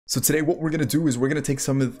So today what we're going to do is we're going to take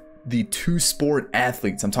some of the two-sport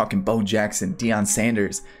athletes. I'm talking Bo Jackson, Deion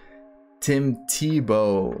Sanders, Tim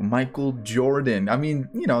Tebow, Michael Jordan. I mean,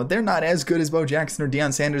 you know, they're not as good as Bo Jackson or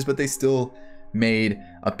Deion Sanders, but they still made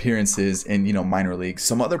appearances in, you know, minor leagues.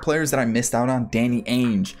 Some other players that I missed out on: Danny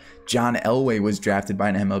Ainge, John Elway was drafted by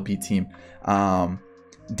an MLB team,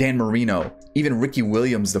 Dan Marino, even Ricky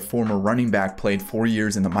Williams, the former running back, played 4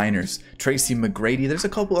 years in the minors. Tracy McGrady. There's a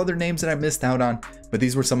couple other names that I missed out on, but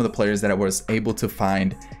these were some of the players that I was able to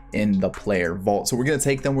find in the player vault. So we're going to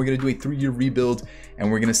take them, we're going to do a 3-year rebuild, and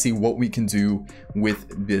we're going to see what we can do with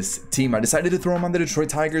this team. I decided to throw them on the Detroit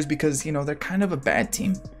Tigers because, you know, they're kind of a bad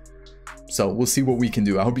team. So we'll see what we can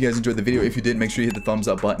do. I hope you guys enjoyed the video. If you did, make sure you hit the thumbs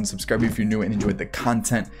up button, subscribe if you're new and enjoyed the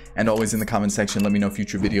content, and always in the comment section let me know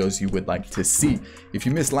future videos you would like to see. If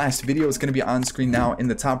you missed last video, it's going to be on screen now in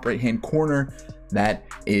the top right hand corner. That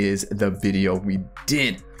is the video we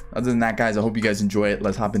did. Other than that, guys, I hope you guys enjoy it.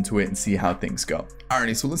 Let's hop into it and see how things go.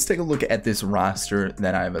 Alrighty, so let's take a look at this roster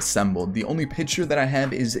that I've assembled. The only pitcher that I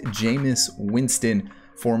have is Jameis Winston,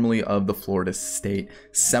 formerly of the Florida State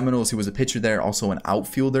Seminoles. He was a pitcher there, also an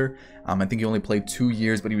outfielder. I think he only played 2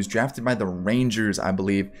 years, but he was drafted by the Rangers, I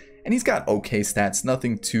believe. And he's got okay stats,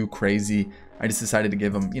 nothing too crazy. I just decided to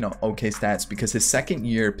give him, you know, okay stats because his second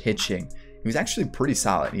year pitching, he was actually pretty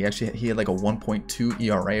solid. He had like a 1.2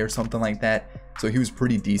 ERA or something like that. So he was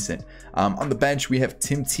pretty decent. On the bench, we have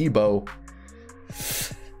Tim Tebow,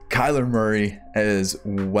 Kyler Murray as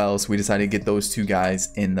well. So we decided to get those two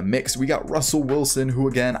guys in the mix. We got Russell Wilson, who,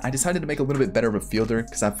 again, I decided to make a little bit better of a fielder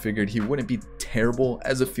because I figured he wouldn't be terrible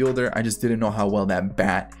as a fielder. I just didn't know how well that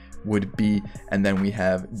bat would be. And then we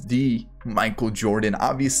have the Michael Jordan.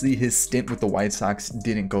 Obviously, his stint with the White Sox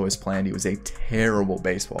didn't go as planned. He was a terrible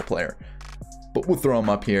baseball player, but we'll throw him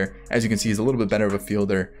up here. As you can see, he's a little bit better of a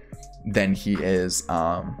fielder than he is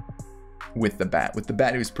with the bat. With the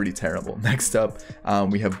bat, he was pretty terrible. Next up,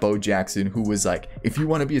 we have Bo Jackson, who was like, if you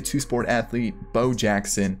want to be a two-sport athlete, Bo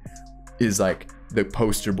Jackson is like the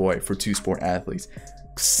poster boy for two-sport athletes.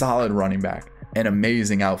 Solid running back, an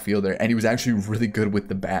amazing outfielder, and he was actually really good with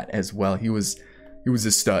the bat as well. He was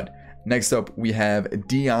a stud. Next up, we have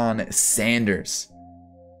Deion Sanders.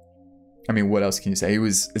 I mean, what else can you say?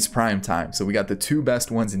 It's prime time. So we got the two best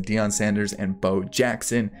ones in Deion Sanders and Bo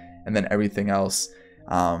Jackson, and then everything else,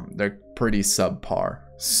 they're pretty subpar.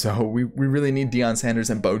 So we really need Deion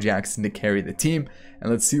Sanders and Bo Jackson to carry the team.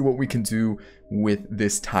 And let's see what we can do with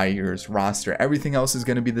this Tigers roster. Everything else is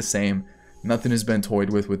going to be the same. Nothing has been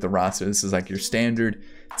toyed with the roster. This is like your standard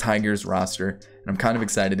Tigers roster, and I'm kind of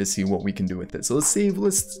excited to see what we can do with it. So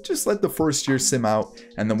let's just let the first year sim out,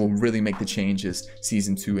 and then we'll really make the changes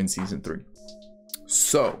season 2 and season 3.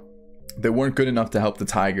 So they weren't good enough to help the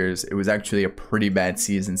Tigers. It was actually a pretty bad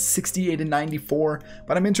season, 68-94,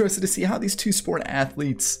 but I'm interested to see how these two-sport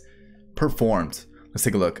athletes performed. Let's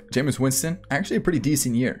take a look. Jameis Winston, actually a pretty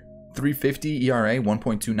decent year. 3.50 ERA,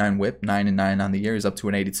 1.29 whip, 9-9 on the year. He's up to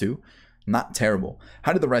an 82. Not terrible.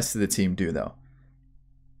 How did the rest of the team do, though?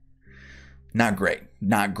 Not great.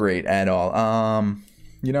 Not great at all.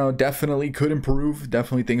 You know, definitely could improve.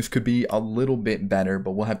 Definitely things could be a little bit better,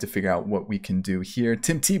 but we'll have to figure out what we can do here.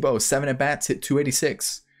 Tim Tebow, 7 at-bats, hit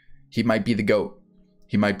 286. He might be the GOAT.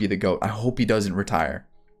 He might be the GOAT. I hope he doesn't retire.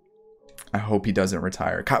 I hope he doesn't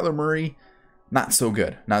retire. Kyler Murray, not so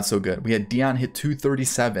good. Not so good. We had Deion hit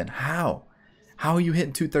 237. How? How are you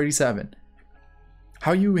hitting 237?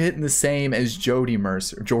 How are you hitting the same as Jordy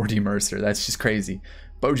Mercer? That's just crazy.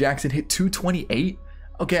 Bo Jackson hit 228.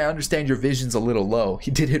 Okay, I understand your vision's a little low. He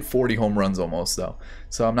did hit 40 home runs almost though,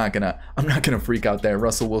 so I'm not gonna freak out there.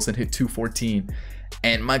 Russell Wilson hit 214,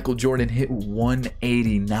 and Michael Jordan hit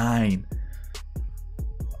 189.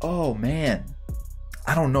 Oh man,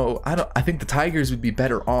 I don't know. I think the Tigers would be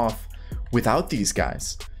better off without these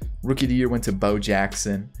guys. Rookie of the year went to Bo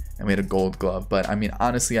Jackson, and we had a Gold Glove. But I mean,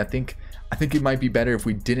 honestly, I think it might be better if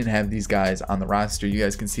we didn't have these guys on the roster. You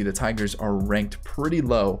guys can see the Tigers are ranked pretty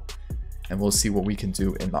low, and we'll see what we can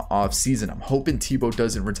do in the off season. I'm hoping Tebow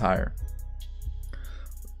doesn't retire.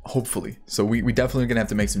 Hopefully. So we definitely gonna have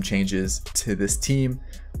to make some changes to this team.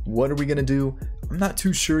 What are we gonna do? I'm not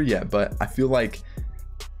too sure yet, but I feel like,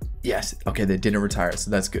 yes, okay, they didn't retire, so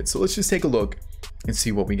that's good. So let's just take a look and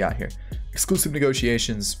see what we got here. Exclusive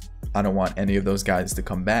negotiations. I don't want any of those guys to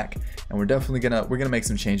come back, and we're definitely gonna make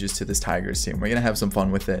some changes to this Tigers team. We're gonna have some fun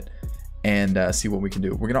with it and see what we can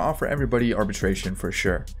do. We're gonna offer everybody arbitration for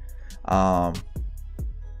sure.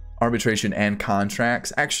 Arbitration and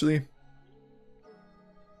contracts. Actually,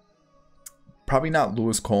 probably not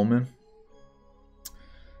Lewis Coleman,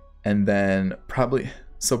 and then probably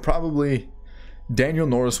Daniel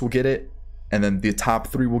Norris will get it, and then the top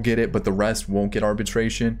 3 will get it, but the rest won't get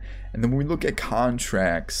arbitration. And then when we look at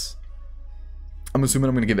contracts, I'm assuming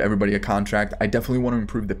I'm going to give everybody a contract. I definitely want to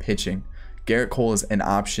improve the pitching. Garrett Cole is an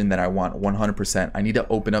option that I want 100%. I need to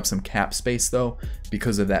open up some cap space though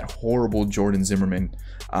because of that horrible Jordan Zimmerman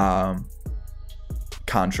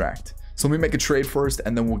contract. So let me make a trade first,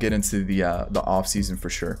 and then we'll get into the off season for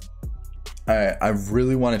sure. All right, I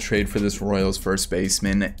really want to trade for this Royals first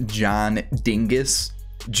baseman, John Dingus,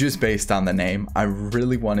 just based on the name. I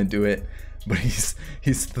really want to do it, but he's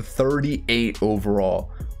the 38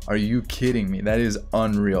 overall. Are you kidding me? That is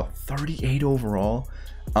unreal. 38 overall.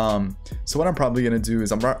 So what I'm probably gonna do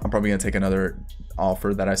is I'm probably gonna take another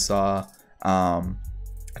offer that I saw. I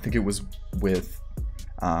think it was with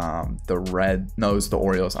it was the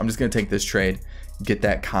Orioles. I'm just gonna take this trade, get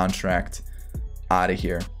that contract out of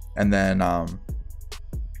here, and then I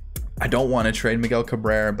don't want to trade Miguel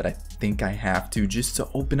Cabrera, but I think I have to just to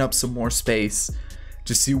open up some more space,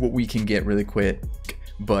 just see what we can get really quick.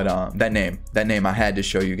 But that name I had to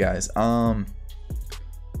show you guys.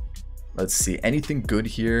 Let's see, anything good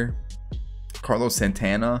here? Carlos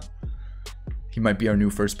Santana, he might be our new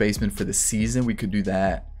first baseman for the season. We could do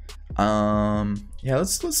that. Yeah,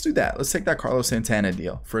 let's do that. Let's take that Carlos Santana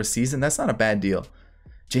deal for a season. That's not a bad deal.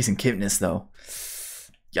 Jason Kipnis though,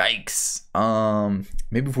 yikes.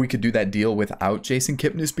 Maybe if we could do that deal without Jason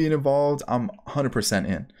Kipnis being involved, I'm 100%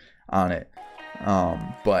 in on it.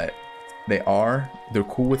 But they're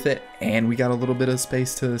cool with it, and we got a little bit of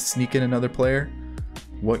space to sneak in another player.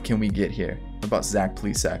 What can we get here? What about Zach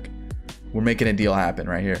Plesac? We're making a deal happen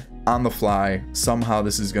right here on the fly. Somehow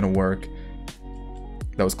this is gonna work.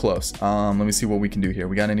 That was close. Let me see what we can do here.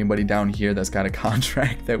 We got anybody down here that's got a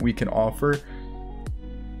contract that we can offer?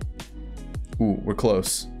 Ooh, we're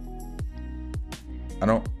close.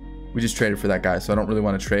 We just traded for that guy, so I don't really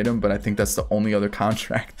want to trade him, but I think that's the only other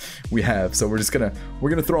contract we have. So we're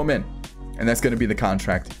gonna throw him in, and that's gonna be the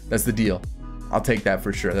contract. That's the deal. I'll take that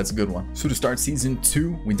for sure. That's a good one. So to start season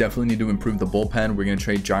 2, we definitely need to improve the bullpen. We're going to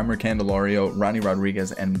trade Jeimer Candelario, Ronnie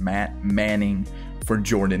Rodriguez, and Matt Manning for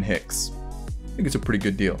Jordan Hicks. I think it's a pretty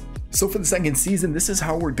good deal. So for the second season, this is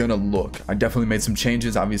how we're going to look. I definitely made some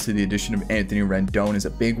changes. Obviously, the addition of Anthony Rendon is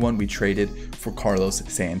a big one. We traded for Carlos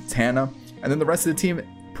Santana. And then the rest of the team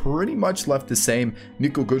pretty much left the same.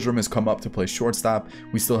 Nico Goodrum has come up to play shortstop.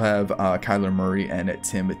 We still have Kyler Murray and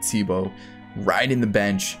Tim Tebow riding the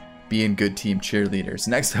bench, being good team cheerleaders.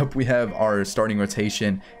 Next up, we have our starting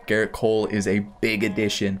rotation. Garrett Cole is a big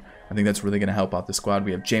addition. I think that's really going to help out the squad.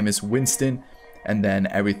 We have Jameis Winston, and then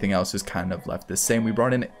everything else is kind of left the same. We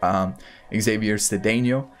brought in Xavier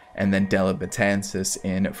Cedeno and then Della Betances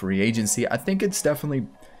in free agency. I think it's definitely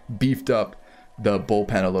beefed up the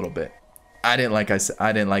bullpen a little bit. I didn't like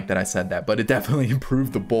that I said that, but it definitely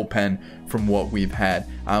improved the bullpen from what we've had.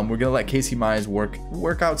 We're gonna let Casey Mize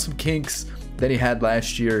work out some kinks that he had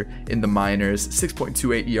last year in the minors.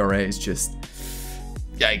 6.28 ERA is just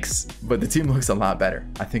yikes, but the team looks a lot better.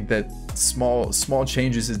 I think that small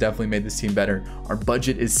changes has definitely made this team better. Our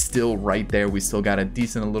budget is still right there. We still got a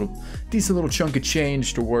decent little chunk of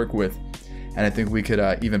change to work with, and I think we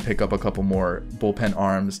could even pick up a couple more bullpen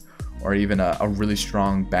arms, or even a really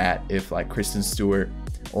strong bat if like Kristen Stewart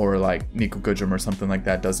or like Nico Goodrum or something like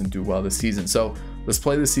that doesn't do well this season. So let's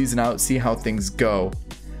play the season out, see how things go.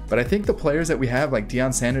 But I think the players that we have, like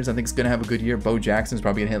Deion Sanders, I think is going to have a good year. Bo Jackson's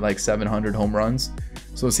probably going to hit like 700 home runs.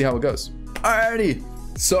 So we'll see how it goes. Alrighty.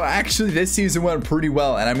 So actually this season went pretty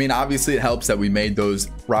well. And I mean, obviously it helps that we made those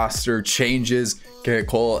roster changes. Garrett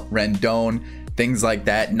Cole, Rendon, things like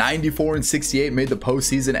that. 94 and 68 made the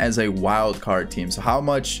postseason as a wild card team. So how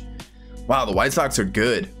much? Wow, the White Sox are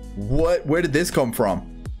good. Where did this come from?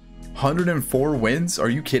 104 wins? Are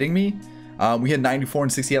you kidding me? We had 94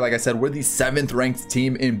 and 68. Like I said, we're the 7th ranked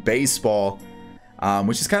team in baseball,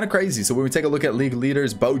 which is kind of crazy. So when we take a look at league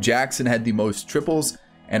leaders, Bo Jackson had the most triples,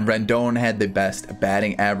 and Rendon had the best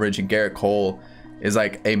batting average, and Garrett Cole is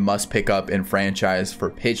like a must pick up in franchise for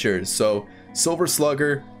pitchers. So Silver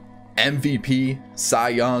Slugger, MVP, Cy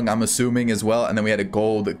Young, I'm assuming as well, and then we had a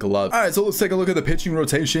Gold Glove. All right, so let's take a look at the pitching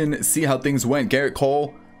rotation, see how things went. Garrett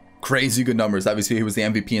Cole, crazy good numbers. Obviously, he was the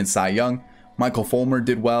MVP in Cy Young. Michael Fulmer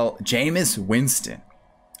did well. Jameis Winston.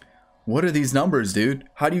 What are these numbers, dude?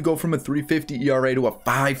 How do you go from a 3.50 ERA to a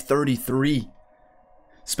 5.33?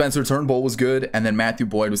 Spencer Turnbull was good, and then Matthew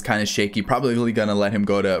Boyd was kind of shaky. Probably gonna let him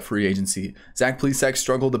go to free agency. Zach Plesac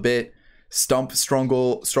struggled a bit. Stump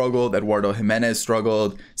struggled. Eduardo Jimenez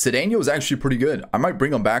struggled. Cedeno was actually pretty good. I might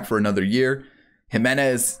bring him back for another year.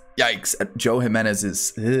 Jimenez, yikes. Joe Jimenez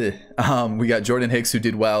is we got Jordan Hicks, who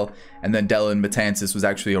did well, and then Della Betances was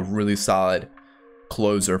actually a really solid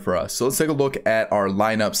closer for us. So let's take a look at our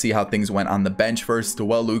lineup, see how things went on the bench first.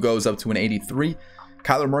 Dewell Lugo's up to an 83.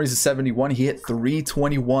 Kyler Murray's a 71. He hit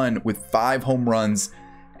 321 with 5 home runs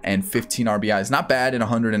and 15 RBIs. Not bad in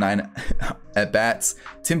 109 at-bats.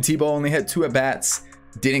 Tim Tebow only had 2 at-bats.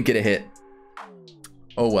 Didn't get a hit.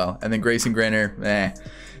 Oh well. And then Grayson Granner,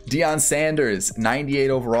 Deion Sanders, 98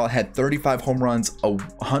 overall, had 35 home runs,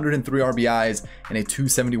 103 RBIs, and a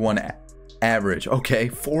 271 average. Okay,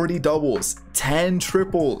 40 doubles, 10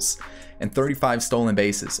 triples, and 35 stolen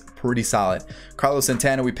bases. Pretty solid. Carlos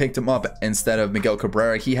Santana, we picked him up instead of Miguel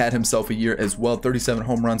Cabrera. He had himself a year as well. 37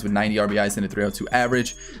 home runs with 90 RBIs and a 302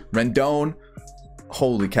 average. Rendon,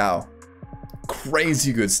 holy cow,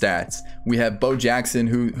 crazy good stats. We have Bo Jackson,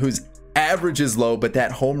 whose average is low, but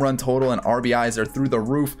that home run total and RBIs are through the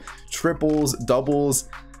roof. Triples, doubles,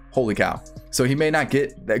 holy cow. So he may not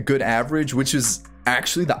get that good average, which is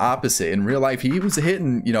actually the opposite. In real life, he was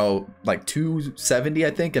hitting, you know, like 270,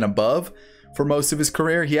 I think, and above for most of his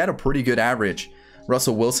career. He had a pretty good average.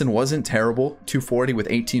 Russell Wilson wasn't terrible, 240 with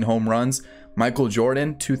 18 home runs. Michael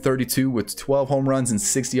Jordan, 232 with 12 home runs and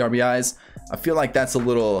 60 RBIs. I feel like that's a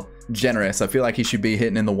little generous. I feel like he should be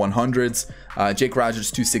hitting in the 100s. Jake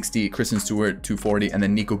Rogers, 260, Kristen Stewart, 240, and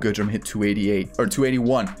then Nico Goodrum hit 288 or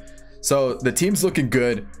 281. So the team's looking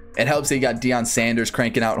good. It helps that you got Deion Sanders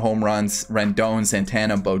cranking out home runs, Rendon,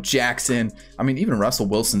 Santana, Bo Jackson. I mean, even Russell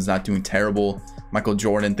Wilson's not doing terrible. Michael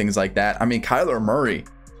Jordan, things like that. I mean, Kyler Murray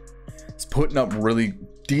is putting up really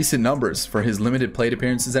decent numbers for his limited plate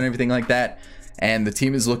appearances and everything like that. And the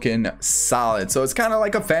team is looking solid. So it's kind of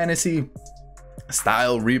like a fantasy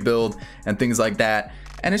style rebuild and things like that.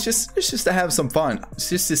 And it's just to have some fun. It's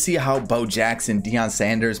just to see how Bo Jackson, Deion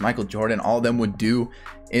Sanders, Michael Jordan, all of them would do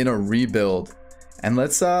in a rebuild. And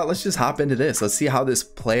let's just hop into this. Let's see how this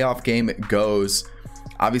playoff game goes.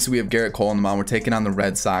 Obviously, we have Garrett Cole on the mound. We're taking on the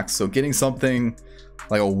Red Sox. So getting something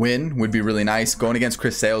like a win would be really nice. Going against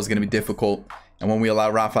Chris Sale is going to be difficult. And when we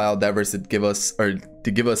allow Rafael Devers to give us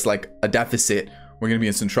like a deficit, we're going to be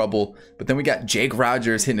in some trouble. But then we got Jake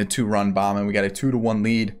Rogers hitting a 2-run bomb, and we got a 2-1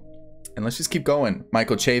 lead. And let's just keep going.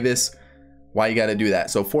 Michael Chavis, why you got to do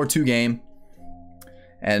that? So 4-2 game.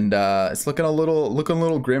 And it's looking a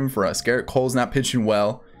little grim for us. Garrett Cole's not pitching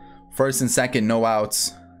well. First and second, no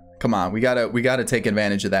outs. Come on, we gotta take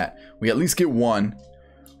advantage of that. We at least get one,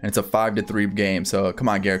 and it's a 5-3 game. So come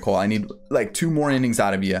on, Garrett Cole. I need like 2 more innings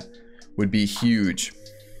out of you. Would be huge.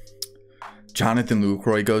 Jonathan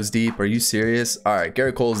Lucroy goes deep. Are you serious? All right,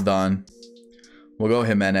 Garrett Cole's done. We'll go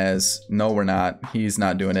Jimenez. No, we're not. He's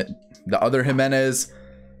not doing it. The other Jimenez.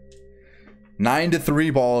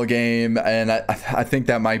 9-3 ball game, and I think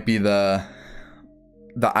that might be the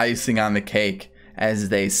icing on the cake, as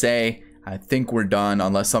they say. I think we're done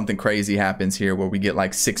unless something crazy happens here where we get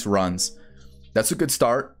like 6 runs. That's a good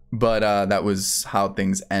start, but that was how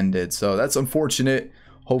things ended. So that's unfortunate.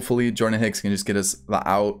 Hopefully Jordan Hicks can just get us the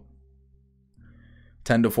out.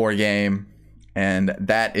 10-4 game, and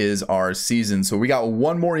that is our season. So we got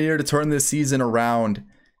one more year to turn this season around.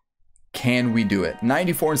 Can we do it?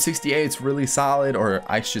 94-68 is really solid, or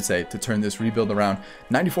I should say, to turn this rebuild around.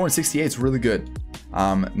 94-68 is really good.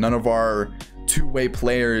 None of our two-way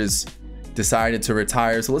players decided to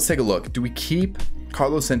retire, so let's take a look. Do we keep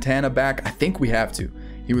Carlos Santana back? I think we have to.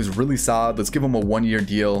 He was really solid. Let's give him a 1-year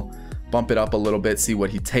deal, bump it up a little bit, see what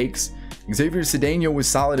he takes. Xavier Cedeno was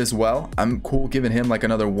solid as well. I'm cool giving him like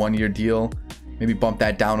another 1-year deal, maybe bump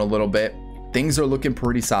that down a little bit. Things are looking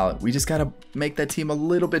pretty solid. We just got to make that team a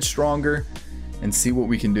little bit stronger and see what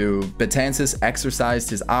we can do. Betances exercised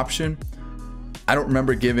his option. I don't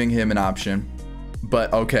remember giving him an option,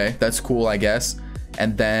 but okay, that's cool, I guess.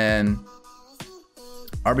 And then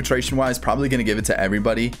arbitration wise, probably going to give it to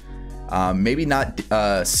everybody. Maybe not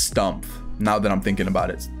Stump, now that I'm thinking about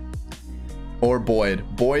it. Or Boyd.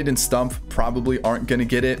 Boyd and Stump probably aren't going to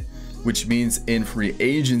get it, which means in free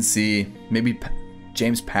agency, maybe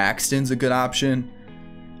James Paxton's a good option.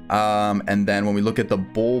 And then when we look at the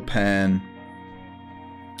bullpen,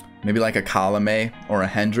 maybe like a Colome or a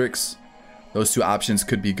Hendricks. Those 2 options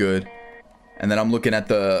could be good. And then I'm looking at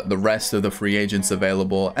the rest of the free agents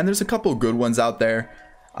available. And there's a couple of good ones out there,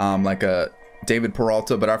 like a David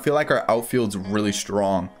Peralta. But I feel like our outfield's really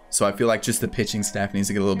strong. So I feel like just the pitching staff needs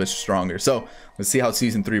to get a little bit stronger. So let's see how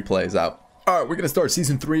Season 3 plays out. All right, we're going to start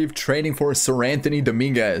Season 3 of trading for Sir Anthony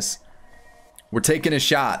Dominguez. We're taking a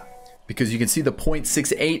shot because you can see the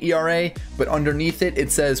 0.68 ERA, but underneath it,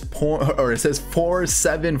 it says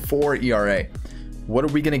 4.74 ERA. What are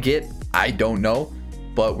we going to get? I don't know,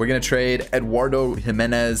 but we're going to trade Eduardo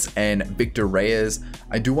Jimenez and Victor Reyes.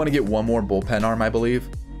 I do want to get one more bullpen arm, I believe.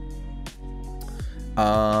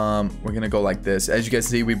 We're gonna go like this. As you guys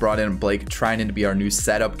see, we brought in Blake Trinan to be our new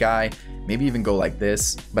setup guy. Maybe even go like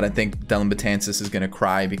this, but I think Dylan Betances is gonna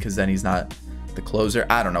cry because then he's not the closer.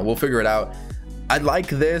 I don't know, we'll figure it out. I like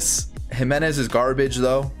this. Jimenez is garbage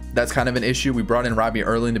though. That's kind of an issue. We brought in Robbie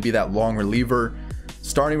Erlin to be that long reliever.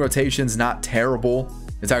 Starting rotation's not terrible.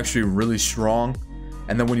 It's actually really strong.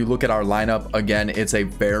 And then when you look at our lineup, again, it's a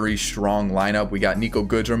very strong lineup. We got Nico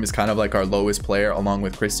Goodrum is kind of like our lowest player along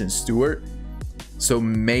with Kristen Stewart. So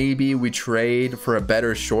maybe we trade for a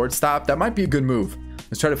better shortstop. That might be a good move.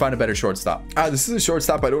 Let's try to find a better shortstop. This is a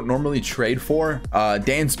shortstop I don't normally trade for.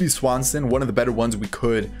 Dansby Swanson, one of the better ones we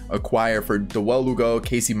could acquire for Dewell Lugo,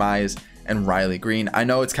 Casey Mize, and Riley Green. I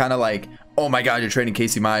know it's kind of like, oh my God, you're trading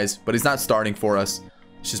Casey Mize, but he's not starting for us.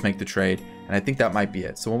 Let's just make the trade. And I think that might be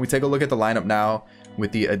it. So when we take a look at the lineup now,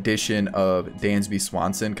 with the addition of Dansby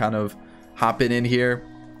Swanson kind of hopping in here,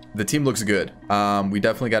 the team looks good. We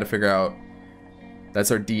definitely got to figure out,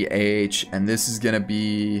 that's our DH, and this is going to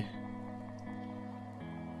be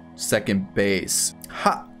second base.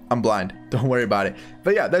 Ha! I'm blind. Don't worry about it.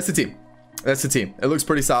 But yeah, that's the team. That's the team. It looks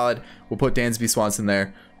pretty solid. We'll put Dansby Swanson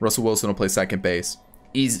there. Russell Wilson will play second base.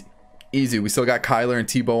 Easy. Easy. We still got Kyler and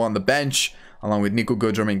Tebow on the bench, along with Nico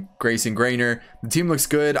Goodrum and Grayson Grainer. The team looks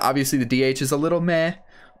good. Obviously, the DH is a little meh.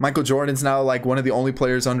 Michael Jordan's now like one of the only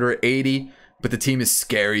players under 80, but the team is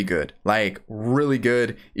scary good. Like, really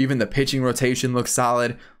good. Even the pitching rotation looks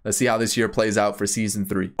solid. Let's see how this year plays out for season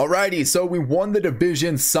 3. Alrighty, so we won the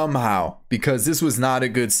division somehow, because this was not a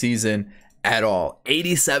good season at all.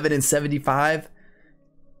 87 and 75.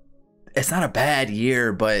 It's not a bad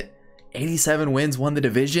year, but 87 wins, won the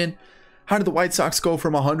division. How did the White Sox go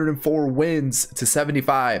from 104 wins to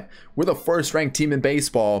 75? We're the first ranked team in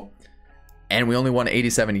baseball, and we only won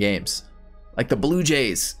 87 games. Like, the Blue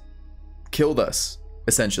Jays killed us,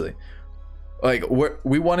 essentially. Like,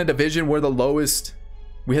 we won a division. We're the lowest.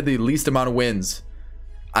 We had the least amount of wins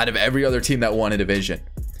out of every other team that won a division.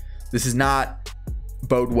 This is not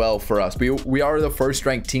bode well for us. We are the first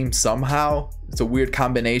ranked team somehow. It's a weird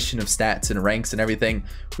combination of stats and ranks and everything.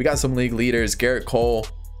 We got some league leaders, Garrett Cole,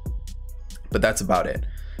 but that's about it.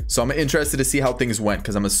 So I'm interested to see how things went,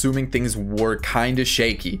 because I'm assuming things were kind of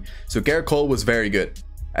shaky. So Garrett Cole was very good,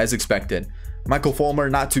 as expected. Michael Fulmer,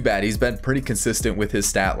 not too bad. He's been pretty consistent with his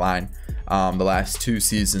stat line the last 2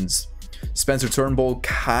 seasons. Spencer Turnbull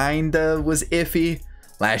kinda was iffy.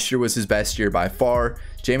 Last year was his best year by far.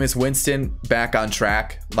 Jameis Winston back on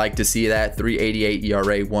track. Like to see that. 3.88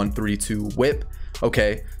 ERA, 1.32 WHIP.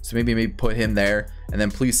 Okay, so maybe put him there. And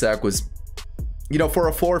then Plesac was, you know, for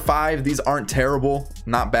a 4-5, these aren't terrible.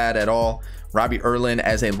 Not bad at all. Robbie Erlin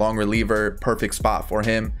as a long reliever, perfect spot for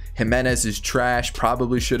him. Jimenez is trash.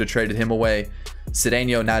 Probably should have traded him away.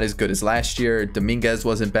 Cedeno not as good as last year. Dominguez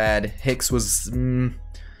wasn't bad. Hicks was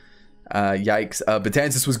yikes.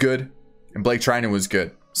 Betances was good, and Blake Trinan was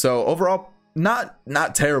good. So overall, not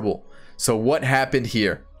terrible. So what happened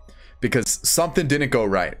here? Because something didn't go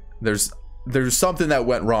right. There's something that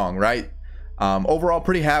went wrong, right? Overall,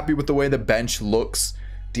 pretty happy with the way the bench looks.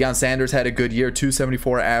 Deion Sanders had a good year,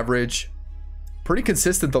 274 average. Pretty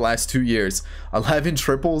consistent the last 2 years. 11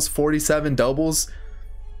 triples, 47 doubles.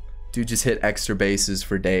 Dude just hit extra bases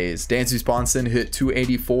for days. Dansby Swanson hit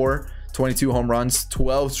 284, 22 home runs,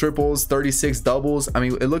 12 triples, 36 doubles. I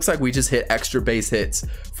mean, it looks like we just hit extra base hits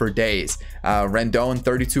for days. Rendon,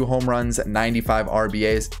 32 home runs, 95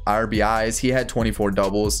 RBIs. He had 24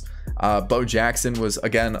 doubles. Bo Jackson was,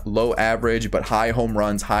 again, low average, but high home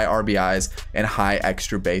runs, high RBIs, and high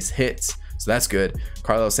extra base hits. So that's good.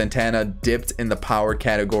 Carlos Santana dipped in the power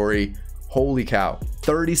category. Holy cow.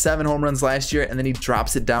 37 home runs last year, and then he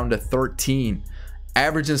drops it down to 13.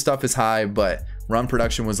 Average and stuff is high, but run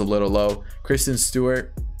production was a little low. Kristen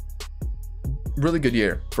Stewart, really good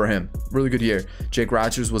year for him. Really good year. Jake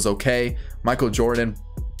Rogers was okay. Michael Jordan,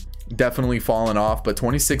 definitely fallen off, but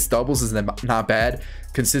 26 doubles is not bad.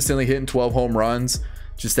 Consistently hitting 12 home runs.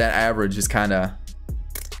 Just that average is kind of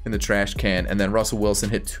in the trash can. And then Russell Wilson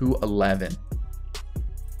hit 211.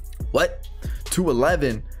 What?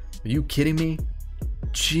 211? Are you kidding me?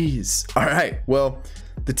 Jeez. All right. Well,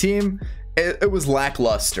 the team, it was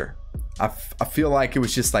lackluster. I feel like it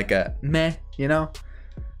was just like a meh, you know?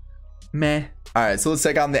 Meh. All right. So let's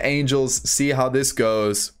take on the Angels. See how this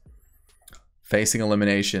goes. Facing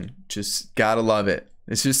elimination. Just gotta love it.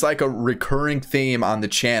 It's just like a recurring theme on the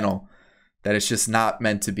channel that it's just not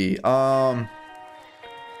meant to be. I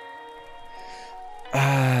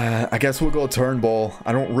guess we'll go Turnbull.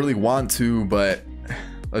 I don't really want to, but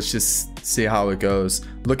let's just see how it goes.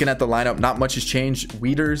 Looking at the lineup, not much has changed.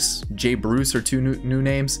 Wieters, Jay Bruce are 2 new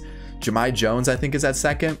names. Jahmai Jones, I think, is at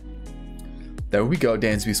second. There we go,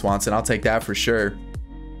 Dansby Swanson. I'll take that for sure.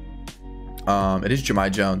 It is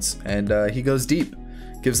Jahmai Jones, and he goes deep.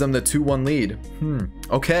 Gives them the 2-1 lead.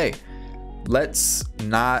 Okay. Let's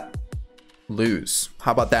not lose.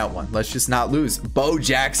 How about that one? Let's just not lose. Bo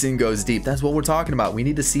Jackson goes deep. That's what we're talking about. We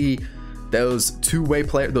need to see those two-way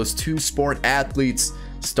players, those two-sport athletes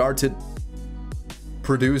start to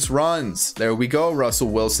produce runs. There we go. Russell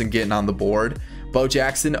Wilson getting on the board. Bo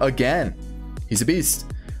Jackson again. He's a beast.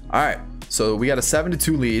 All right. So we got a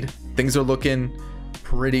 7-2 lead. Things are looking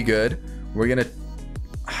pretty good. We're going to...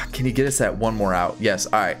 Can he get us that one more out? Yes.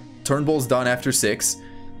 All right. Turnbull's done after 6.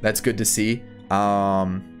 That's good to see.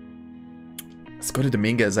 Let's go to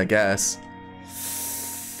Dominguez, I guess.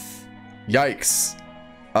 Yikes.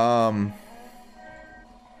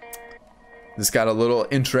 This got a little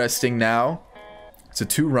interesting now. It's a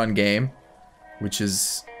 2-run game, which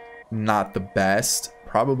is not the best.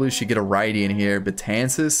 Probably should get a righty in here.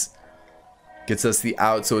 Betances gets us the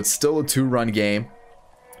out, so it's still a 2-run game.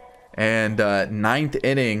 And 9th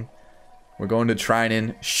inning, we're going to try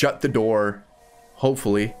and shut the door,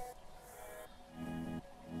 hopefully.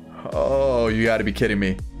 Oh, you got to be kidding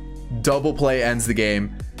me. Double play ends the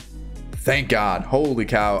game. Thank God. Holy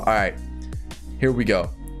cow. All right, here we go.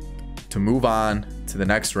 To move on to the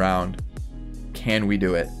next round, can we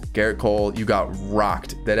do it? Garrett Cole, you got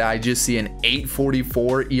rocked. Did I just see an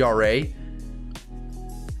 8.44 ERA?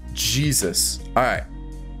 Jesus. All right.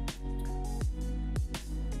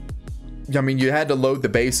 I mean, you had to load the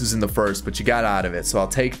bases in the first, but you got out of it, so I'll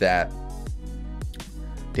take that.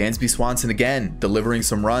 Dansby Swanson again, delivering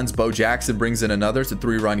some runs. Bo Jackson brings in another. It's a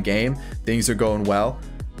 3-run game. Things are going well.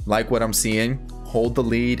 Like what I'm seeing. Hold the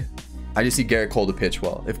lead. I just need Garrett Cole to pitch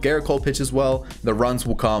well. If Garrett Cole pitches well, the runs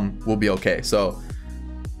will come. We'll be okay. So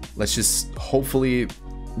let's just hopefully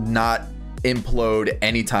not implode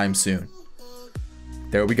anytime soon.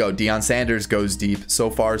 There we go. Deion Sanders goes deep. So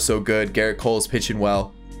far, so good. Garrett Cole's pitching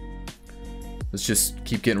well. Let's just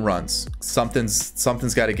keep getting runs.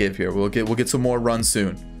 Something's got to give here. We'll get some more runs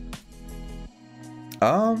soon.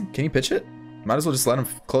 Can you pitch it? Might as well just let him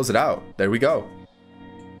close it out. There we go.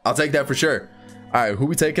 I'll take that for sure. All right, who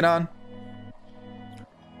we taking on?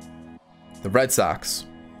 The Red Sox.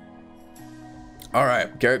 All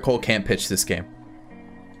right, Garrett Cole can't pitch this game.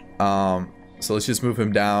 So let's just move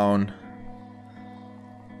him down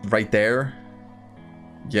right there.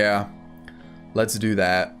 Yeah, let's do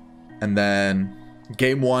that. And then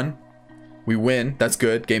game 1, we win. That's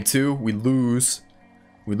good. Game 2, we lose.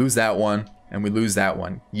 We lose that one, and we lose that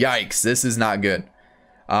one. Yikes, this is not good.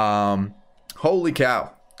 Holy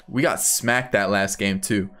cow. We got smacked that last game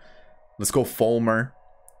too. Let's go Fulmer,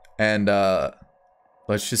 and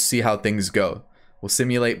let's just see how things go. We'll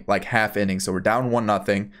simulate like half inning. So we're down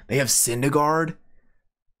 1-0. They have Syndergaard.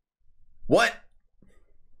 What?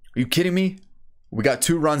 Are you kidding me? We got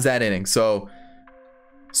 2 runs that inning. So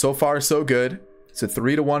far, so good. It's a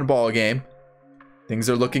 3-1 ball game. Things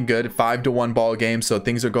are looking good. 5-1 ball game. So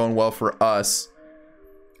things are going well for us.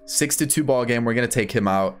 6-2 ball game. We're going to take him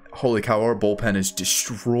out. Holy cow. Our bullpen is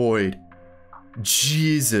destroyed.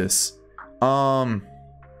 Jesus. We'll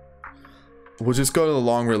just go to the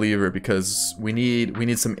long reliever because we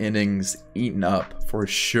need some innings eaten up for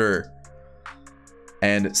sure.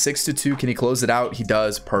 And 6-2, can he close it out? He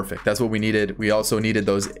does. Perfect. That's what we needed. We also needed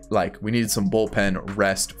those, we needed some bullpen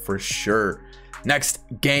rest for sure. Next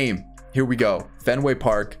game. Here we go. Fenway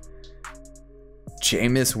Park.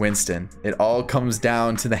 Jameis Winston. It all comes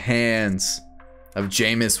down to the hands of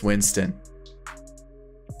Jameis Winston.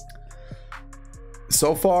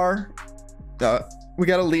 So far, we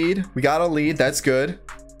got a lead. We got a lead. That's good.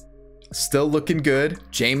 Still looking good.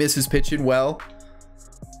 Jameis is pitching well.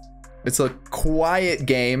 It's a quiet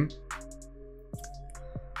game.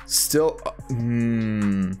 Still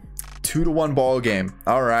 2-1 ball game.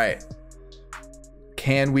 All right.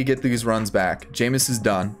 Can we get these runs back? Jameis is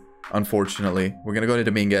done, unfortunately. We're going to go to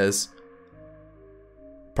Dominguez.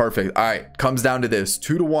 Perfect. All right. Comes down to this.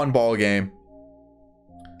 2-1 ball game.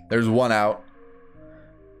 There's 1 out.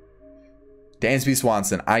 Dansby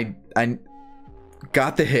Swanson. I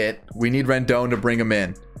got the hit. We need Rendon to bring him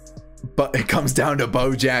in. But it comes down to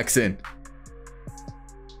Bo Jackson.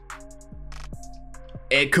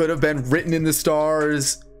 It could have been written in the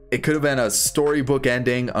stars. It could have been a storybook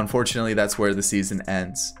ending. Unfortunately, that's where the season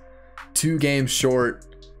ends. 2 games short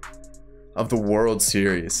of the World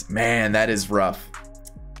Series. Man, that is rough.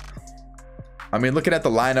 I mean, looking at the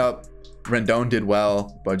lineup, Rendon did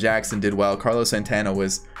well. Bo Jackson did well. Carlos Santana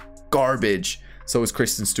was garbage. So was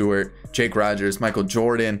Kristen Stewart, Jake Rogers, Michael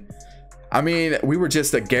Jordan. I mean, we were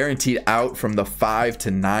just a guaranteed out from the 5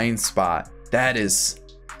 to 9 spot. That is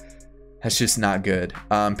That's just not good.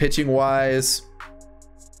 Pitching wise,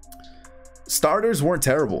 starters weren't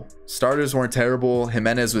terrible.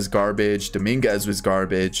 Jimenez was garbage. Dominguez was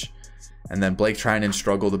garbage. And then Blake Trinan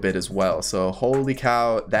struggled a bit as well. So holy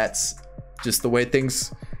cow, that's just the way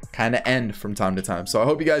things kind of end from time to time. So I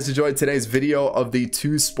hope you guys enjoyed today's video of the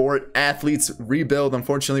two sport athletes rebuild.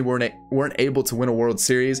 Unfortunately, we weren't able to win a World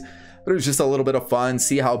Series, but it was just a little bit of fun.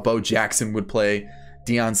 See how Bo Jackson would play,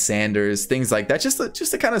 Deion Sanders, things like that, just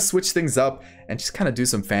to kind of switch things up and just kind of do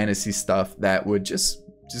some fantasy stuff that would just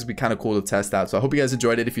be kind of cool to test out. So I hope you guys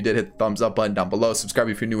enjoyed it. If you did, hit the thumbs up button down below. Subscribe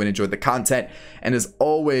if you're new and enjoyed the content. And as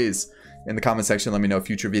always, in the comment section, let me know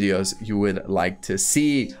future videos you would like to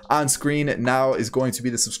see. On screen now is going to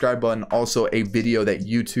be the subscribe button, also a video that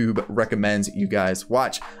YouTube recommends you guys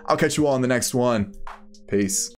watch. I'll catch you all in the next one. Peace.